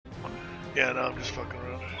Yeah, no, I'm just fucking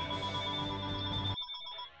around.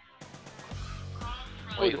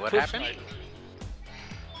 Wait, what happened?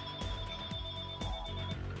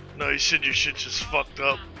 No, you said your shit just fucked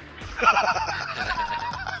up.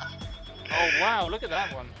 Oh wow, look at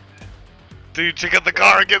that one. Dude, check out the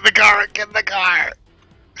car, get in the car, get in the car!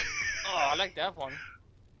 Oh, I like that one.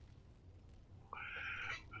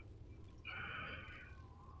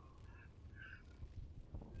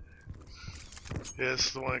 Yeah, this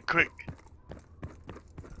is the one, quick.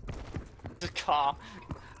 The car.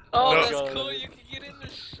 Oh, No. that's cool, you can get in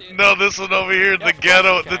this shit. No, this one over here, Yeah, the of course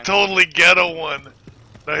ghetto, you the can. totally ghetto one.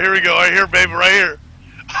 Now here we go, right here, baby, right here.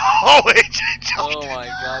 Oh, wait, Oh my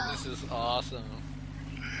god, this is awesome.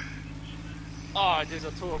 Oh, there's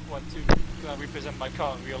a tour of one too. Gonna represent my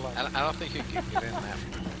car in real life. I don't think you can get in that.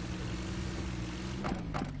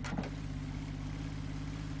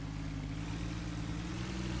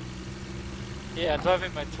 Yeah,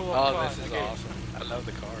 driving my tour Oh, car. this is okay. awesome. I love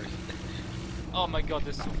the cars. Oh my god,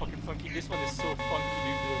 this is so fucking funky. This one is so funky,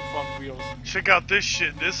 dude. The front wheels. Check out this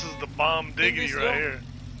shit, this is the bomb diggity this right little- here.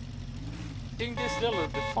 Think this little,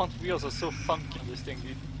 the front wheels are so funky on this thing,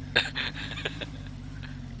 dude.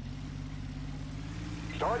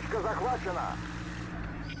 Точка захвачена.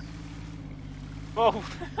 Oh!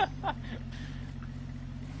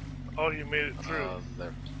 Oh, you made it through.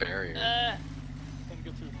 The barrier. Can't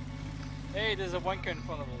go through. Hey, there's a wanker in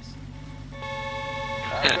front of us.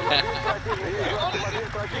 Автомобиль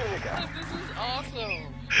противника. This is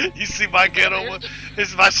awesome. You see my ghetto one?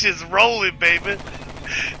 This my shit's rolling, baby.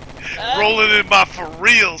 Rolling in my for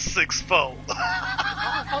real 6-4.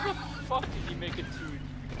 How the fuck did he make it through?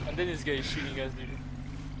 And then this guy is shooting us, dude.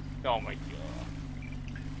 Oh my god.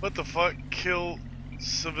 What the fuck? Kill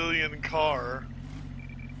civilian car.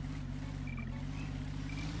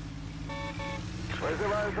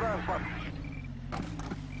 Вызываю транспорт.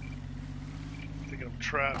 I think I'm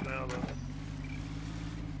trapped now though.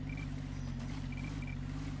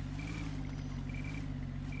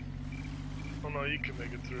 Oh no, you can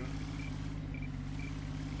make it through.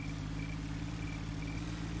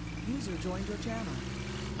 User joined your channel.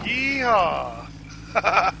 Yeehaw!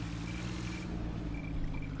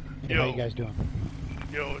 Hey, how you guys doing?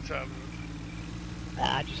 Yo, what's happening?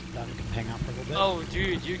 I just thought we could hang out for a little bit. Oh,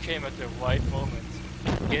 dude, you came at the right moment.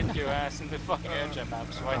 Get your ass in the fucking engine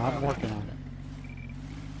maps right I'm now. working on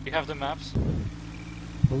it. You have the maps?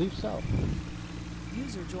 I believe so.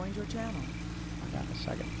 User joined your channel. I got in a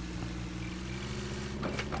second.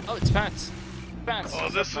 Oh, it's Pants. Pants. Oh,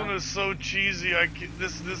 what's this up, one man? is so cheesy.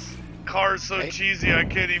 This car is so Hey. cheesy. I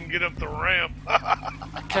can't even get up the ramp.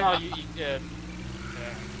 Carl, you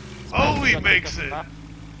Oh, he Gotta pick makes up the it. map.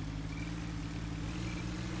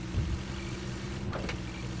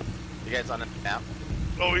 You guys on the map?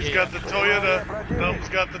 Oh, he's Yeah. got the Toyota. No, he's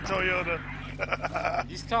got the Toyota.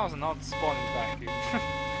 These cars are not spawning back, dude.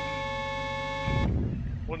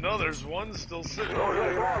 Well, no, there's one still sitting Нужен over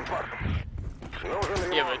there. транспорт.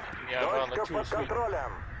 Нужен Yeah, ремонт. but yeah, well, like Точка 2 or под 3.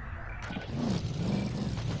 контролем.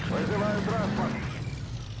 Вызываю транспорт.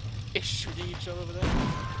 They're shooting each other over there.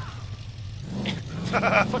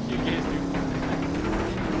 Fuck you guys, dude.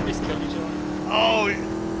 They just kill each other. Oh,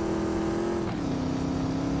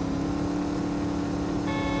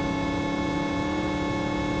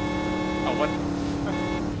 Oh, what?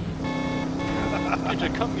 Hey,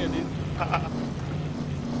 come here, dude.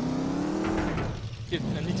 Dude,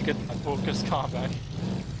 I need to get my focus car back.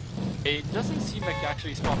 It doesn't seem like they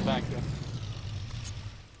actually spawned back though.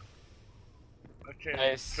 I can't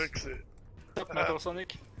Nice. fix it. Stop Metal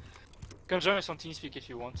Sonic. Come join us on TeamSpeak if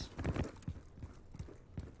you want.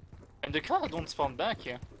 And the cars don't spawn back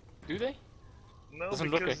here, do they? No, Doesn't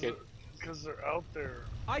look because like it. because they're out there.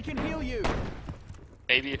 I can heal you.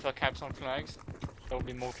 Maybe if I cap some flags, there will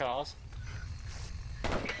be more cars.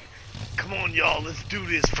 Come on, y'all, let's do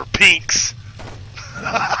this for pinks.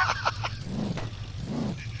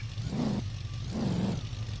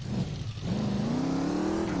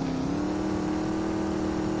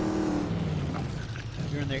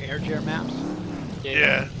 You're in the air maps?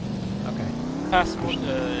 Yeah. Okay. Passport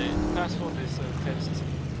is test.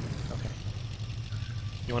 Okay.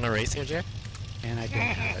 You want to race here, Jack? And I don't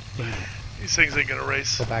have it. Damn it. These things ain't gonna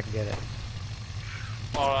race. Go back and get it.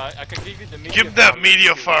 Alright, I can give you the media. Give that file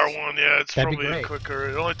media if you fire want. one, yeah, it's That'd be probably great. quicker.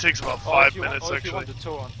 It only takes about Or 5 if you want- minutes or if you actually. want the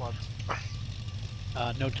torrent one.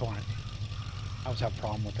 No torrent. I always have a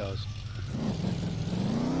problem with those.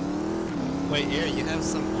 Wait, here, you have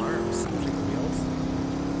some arms under the wheels.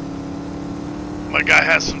 My guy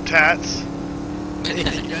has some tats. You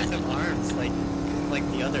guys have arms, like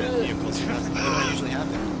the other vehicles you guys don't usually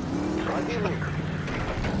have them. Противник.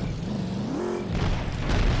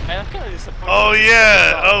 I Yeah, I'm kind of disappointed. Oh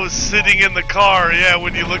yeah. Oh, sitting in the car. Yeah,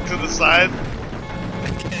 when you look to the side.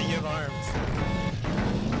 Okay, you have arms.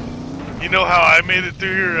 You know how I made it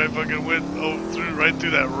through here? I fucking went right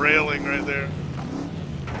through that railing right there.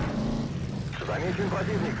 Замечен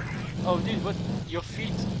противник. Oh, dude, what? Your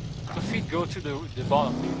feet go to the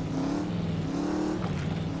bottom, dude.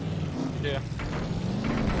 Yeah.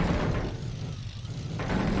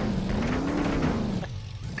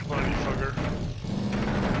 Come on, you fucker.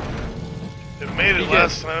 It made it You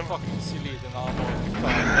last guys are time. fucking silly than armor on the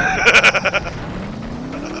car.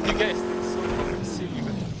 You guys look so fucking silly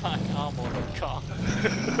with the fucking armor on the car.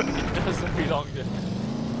 It doesn't belong there.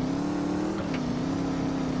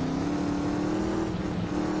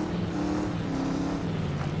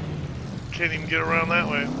 Can't even get around that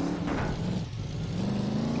way.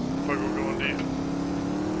 Fuck, we're going deep.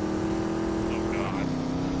 Oh god.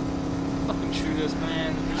 Fucking shooters,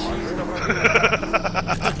 man.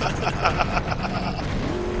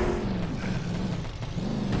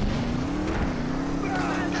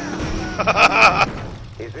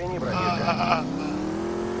 Извини, братишка.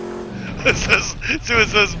 It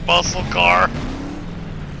says muscle car.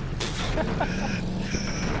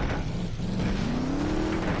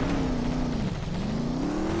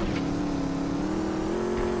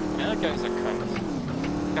 Yeah, that guy's a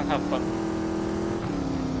cunt. Can't have fun.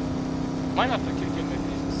 Might have to kick him if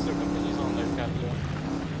he's still continues on like that, yeah.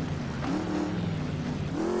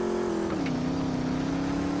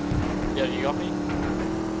 Yeah, you got me?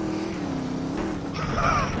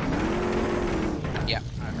 Yeah.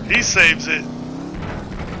 He saves it.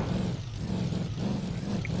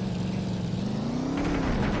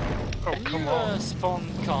 Oh, Can come you on. spawn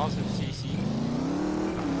cars with CC?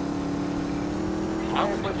 I Мы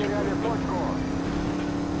don't think you потеряли will. точку.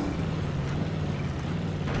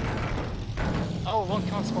 Oh, one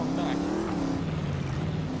can't spawn back.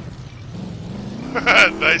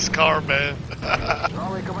 Nice car, man.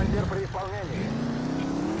 Новый командир при исполнении.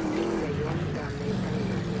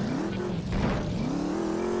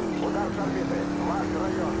 Удар с орбиты. Марш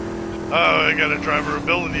район. Oh, I got a driver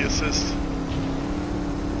ability assist.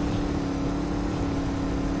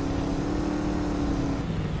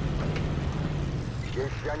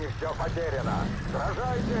 Еще не все потеряно.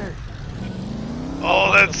 Сражайтесь! Oh,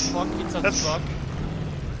 What the that's fuck? It's a that's- truck.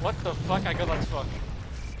 What the fuck? I got a truck.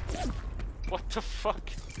 What the fuck?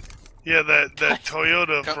 yeah, that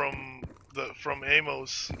Toyota Come- from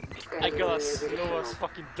Amos. I got a slow as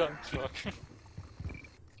fucking dump truck.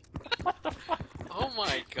 Oh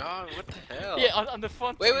my god, what the hell? Yeah, on the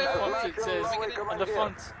front. Wait, on the wait, front wait, it says wait, on the wait.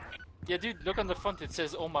 front. Yeah, dude, look on the front. It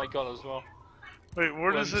says, "Oh my god" as well. Wait,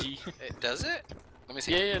 where does it? OMG. Does it? Let me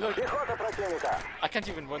see. Yeah, yeah, look. Пехота противника. I can't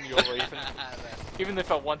even run you over even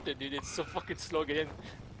if I wanted, dude. It's so fucking slow again.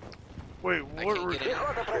 Wait, I what? can't get in.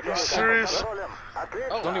 Пехота Are you противника. serious? За рулем. Отлично.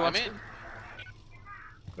 Oh, Only I'm one in. spin.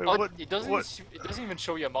 Wait, Oh, what? it doesn't. It doesn't even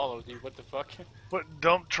show your model, dude. What the fuck? What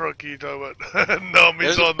dump truck are you talking about? No,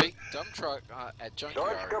 There's he's a on the. big dump truck at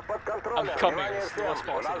junkyard. Точка под контролем. I'm coming, Внимание it's всем. not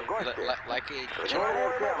У нас possible. гости. Like a Внимание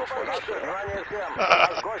junkyard. всем. Внимание всем. У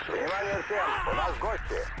нас гости. Внимание всем. У нас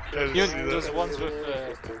гости. I didn't You see know, those that. ones with.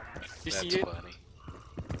 You see That's it? funny.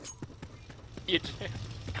 It.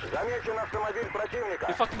 Замечен автомобиль противника.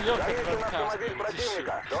 You fucking look at Замечен that автомобиль past me.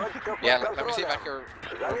 противника. Точка под Yeah, let me see if I контролем.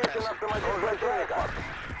 can. Замечен автомобиль противника.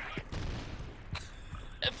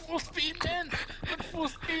 At full speed, man! At full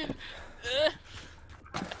speed!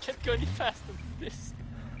 I can't go any faster than this.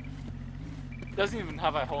 Doesn't even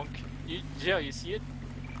have a honk. Joe, you see it?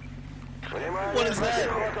 Внимание, What is that?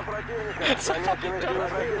 пехота противника. It's a fucking Замечен dump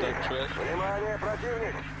противник. Внимание,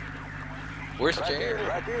 противник. Where's Jared?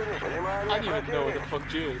 Противник. I Внимание, don't even know what the противник. fuck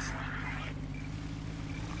Joe is.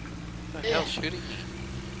 What the hell shooting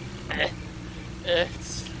me?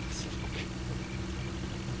 It's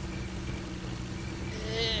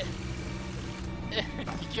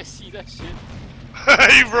you can see that shit.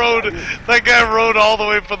 He rode. That guy rode all the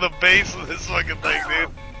way from the base of this fucking thing, dude.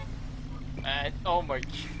 And oh my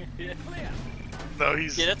god. No,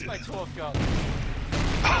 he's. Yeah, that's my 12 gun.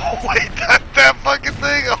 Oh wait, that fucking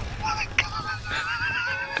thing. Oh my god.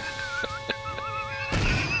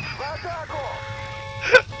 В атаку!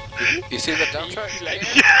 You see the dump truck? Like-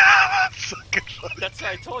 Yeah, that's fucking funny. That's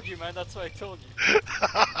what I told you, man. That's what I told you.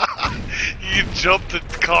 You jumped the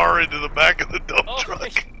car into the back of the dump Oh,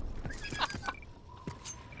 truck.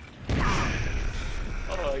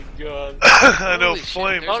 Oh my god. I know, Holy shit,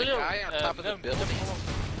 flame. there's- a no, guy on top of the no, building.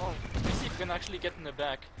 Let me see if we can actually get in the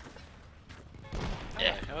back.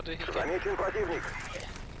 Yeah. How did he get? Замечен противник.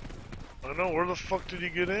 I know. Where the fuck did you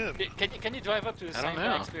get in? Can you drive up to the I don't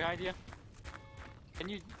sandbags know. behind you?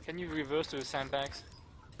 Can you reverse to the sandbags?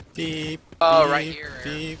 Beep. Oh, beep, right here.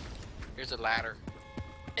 Beep. Here's a ladder.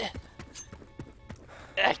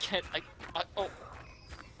 I can't. Oh.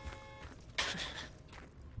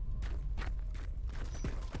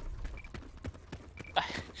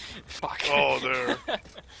 Fuck. Oh, there.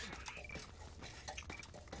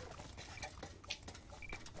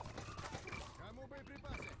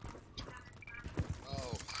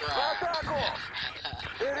 Oh,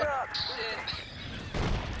 crap.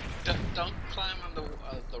 Don't climb on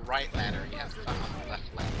the right ladder. You have to climb on the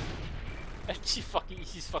left ladder. And he's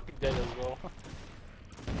fucking dead as well.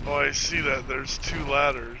 Oh, I see that. There's 2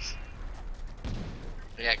 ladders.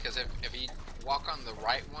 Yeah, because if you walk on the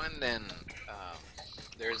right one, then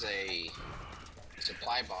there's a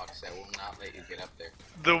supply box that will not let you get up there.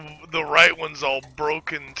 The right one's all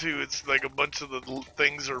broken too. It's like a bunch of the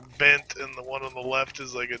things are bent, and the one on the left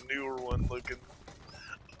is like a newer one looking.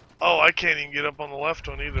 Oh, I can't even get up on the left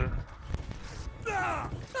one either.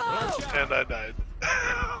 And I died.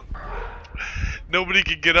 Nobody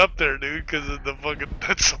can get up there, dude, because of the fucking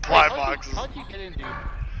supply boxes. How do you get in, dude?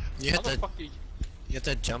 You How have the to. fuck do you... You have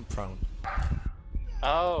to jump prone.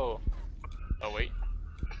 Oh. Oh, wait.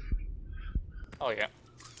 Oh, yeah.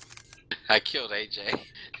 I killed AJ.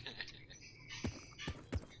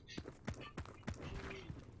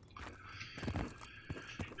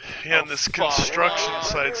 Yeah, and this construction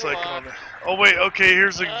site's like on. Oh wait, okay.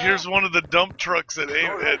 Here's one of the dump trucks at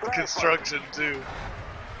construction too.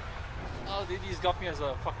 Oh, dude, he's got me as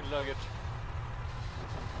a fucking luggage.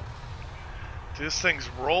 Dude, this thing's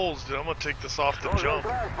rolls, dude. I'm gonna take this off the jump.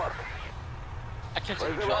 I can't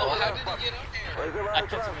even jump Oh, off. how did he get up there? I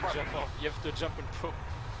can't even jump off. You have to jump and pro.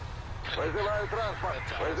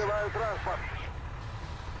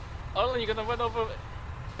 Oh, you're gonna run over.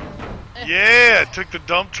 Yeah, I took the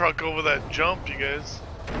dump truck over that jump, you guys.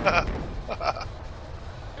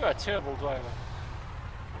 You're a terrible driver.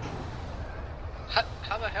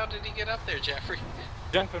 How the hell did he get up there, Jeffrey?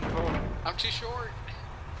 Jump and pro. I'm too short.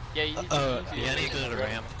 Yeah, you need You need to go to the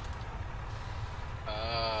ramp.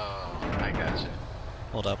 Oh, I gotcha.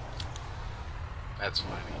 Hold up. That's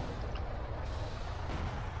funny.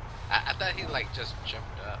 I thought he like just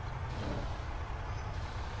jumped up.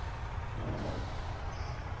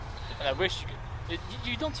 And I wish you could.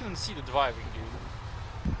 You don't even see the driving, dude.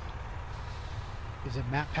 Is it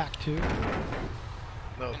map pack 2?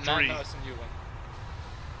 No, And 3. now it's a new one.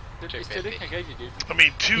 It's the link I gave you, dude. I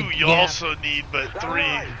mean, 2 you Yeah. also need, but 3.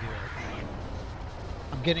 I'm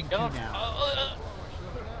getting 2 Get off. now.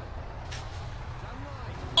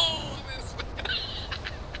 Oh, this.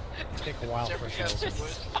 Take a while for Jeffrey it got to some open.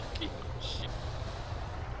 wood. Fucking shit.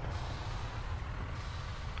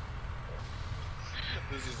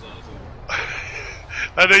 This is awesome.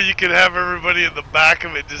 I know you can have everybody in the back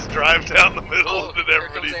of it just drive down the middle Oh, and then here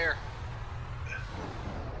everybody. comes air.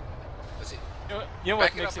 Let's see. You know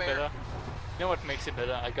what Back it makes up, it Air. better? You know what makes it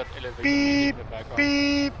better? I got elevator Beep, music in the background.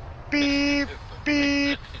 beep, beep,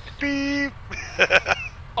 beep, beep.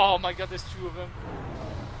 Oh my god, there's 2 of them.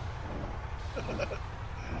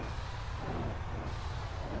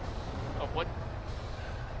 Oh, what?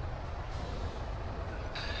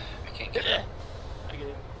 I can't get up. I get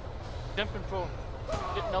it. Jump and prone.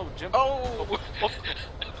 No, jump. Oh!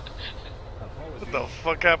 What the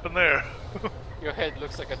fuck happened there? Your head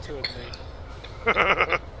looks like a turd, mate.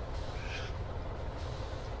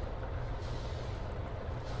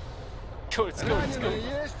 Go, let's go, let's go.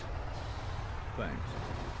 Thanks.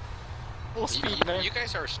 Full speed, man. You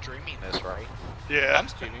guys are streaming this, right? Yeah, I'm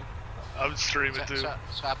streaming. I'm streaming So, too. so,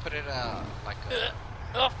 so I put it like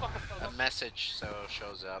Oh, fuck, I fell a off. message so it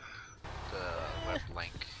shows up the web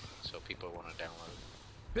link so people want to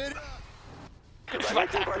download. It's my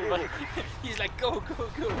tackle, man. He's like, go, go,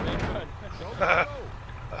 go, man, run.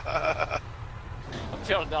 I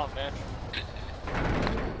fell down, man.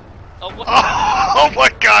 Oh, what? Oh my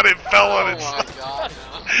god, it fell on Oh its my god,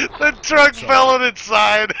 The truck fell on its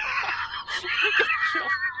side.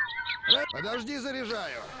 Подожди,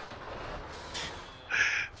 заряжаю.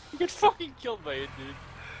 You get fucking killed by it, dude.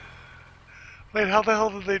 Wait, how the hell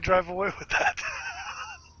did they drive away with that?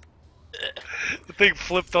 The thing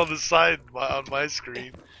flipped on the side on my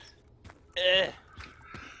screen. Hey,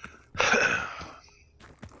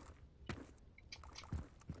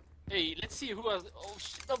 let's see who has. Oh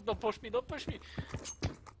shit! No, don't push me! Don't push me!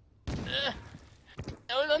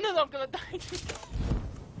 Oh no, no, no! I'm gonna die!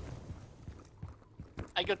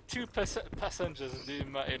 I got 2 passengers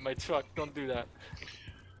in my truck. Don't do that.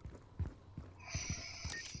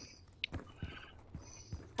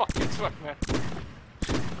 Fuck your truck, man!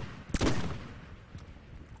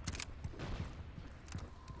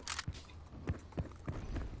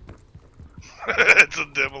 It's a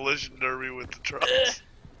demolition derby with the trucks.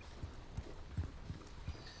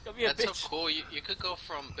 Come here, That's bitch. so cool. You could go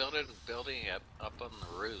from building to building up on the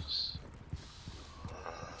roofs.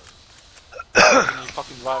 You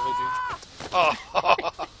fucking driver, dude. Oh,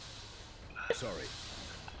 Sorry.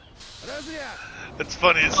 Разряд! it's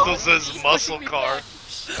funny. It still says He's muscle pushing me car. back.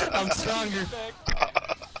 Shit, I'm he's pushing stronger. me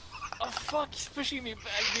back. Oh fuck, he's pushing me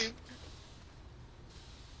back, dude.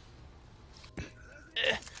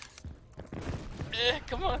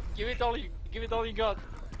 Come on, give it all you got.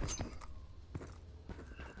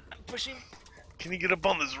 I'm pushing. Can you get up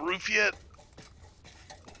on this roof yet?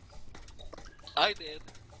 I did.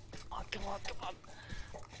 Oh, come on.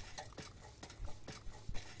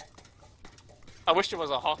 I wish there was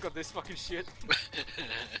a hawk on this fucking shit.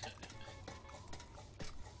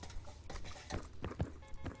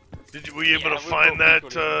 Were you able Yeah, to we find both that,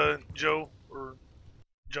 equally. Joe or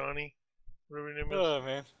Johnny, whatever your name is? Oh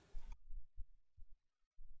man.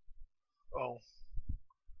 Oh,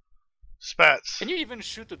 Spats. Can you even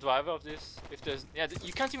shoot the driver of this? If there's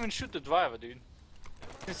you can't even shoot the driver, dude.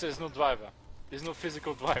 Since there's no driver, there's no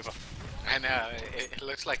physical driver. I know. It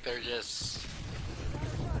looks like they're just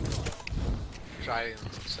trying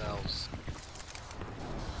themselves.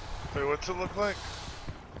 Wait, what's it look like?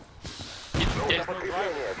 There's no driver.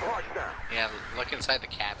 Подкрепление, срочно! Yeah, look inside the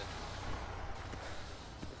cabin.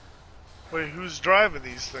 Wait, who's driving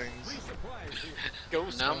these things?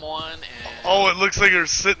 Ghost. Numb man. one and Oh, it looks like they're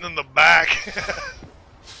sitting in the back.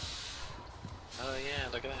 oh yeah,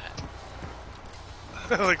 look at that.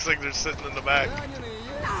 It looks like they're sitting in the back. Раненые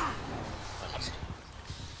есть?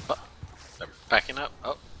 Oh, they're backing up.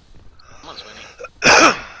 Oh, someone's winning.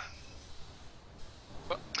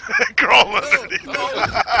 Crawl underneath Oh,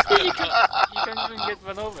 you it. can't even get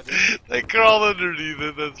run over, dude. They crawl underneath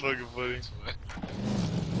it. That's fucking funny.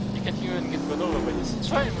 You can't even get run over by this.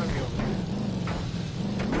 Try and run me over.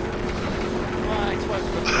 Why? Try to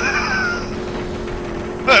run me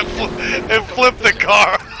over. It flipped the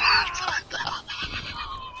car.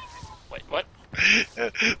 Wait, what?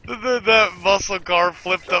 That muscle car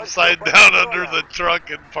flipped upside down under the truck,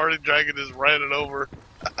 and Party Dragon just ran it over.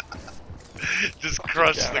 Just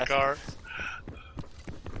crushed the badass. car.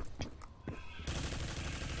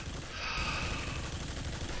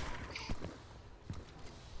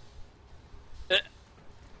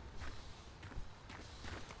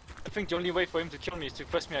 I think the only way for him to kill me is to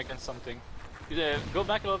press me against something. Either go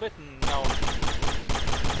back a little bit and now.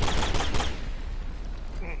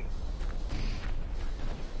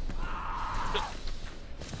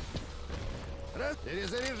 Раз.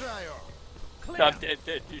 Перезаряжаю. I'm dead,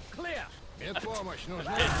 dude. Медпомощь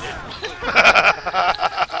нужна.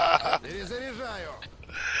 Перезаряжаю.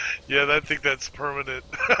 Yeah, I think that's permanent.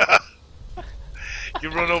 You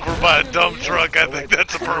run over by a dump truck, I think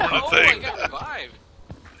that's a permanent Oh, I thing. got revived.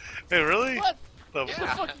 Hey, really? What? The The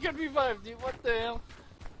fuck you got revived, dude? What the hell?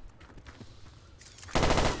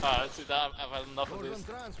 Ah, that's it. I've had enough of this. Нужен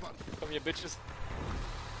транспорт. Come here, bitches.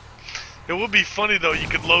 It would be funny though, you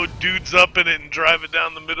could load dudes up in it and drive it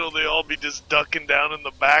down the middle, they all be just ducking down in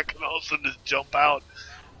the back and all of a sudden just jump out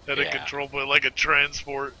at a Yeah. control point like a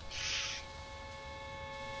transport.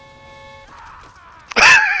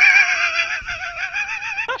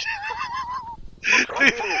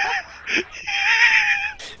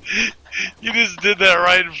 You just did that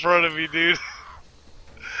right in front of me, dude.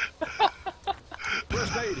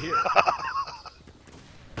 First aid here.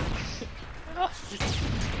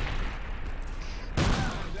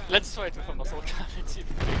 Let's try it with a muscle car. Let's see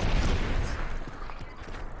if it makes any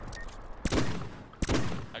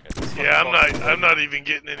sense. Yeah, I'm not even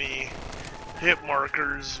getting any hit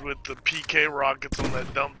markers with the PK rockets on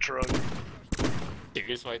that dump truck.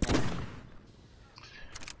 Serious right now.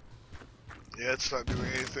 Yeah, it's not doing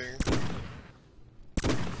anything.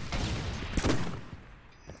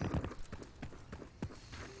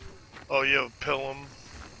 Oh, you have Pilum.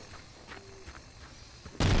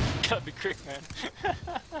 Gotta be quick, man.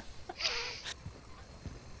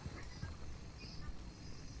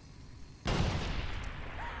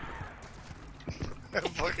 That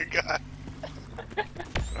fucking guy.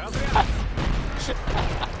 Разряд.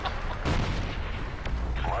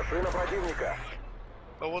 Машина противника!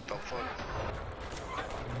 Oh, what the fuck?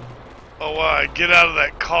 Oh, wow, I get out of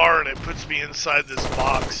that car and it puts me inside this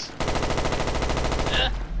box.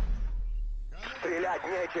 Стрелять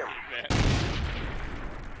нечем!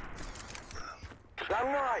 За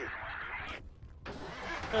мной!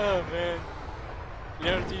 Oh man.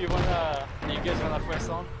 Do you guys wanna press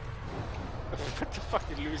on? What the fuck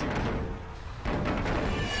did losing?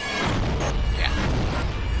 Yeah.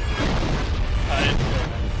 It's good,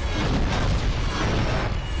 man.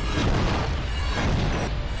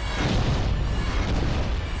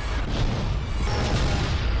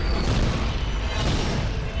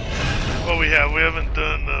 we have. We haven't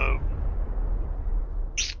done.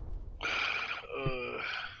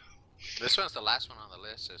 This one's the last one on the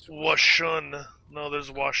list. Is Washun. No, there's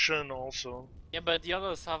Washun also. Yeah, but the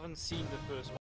others haven't seen the first one.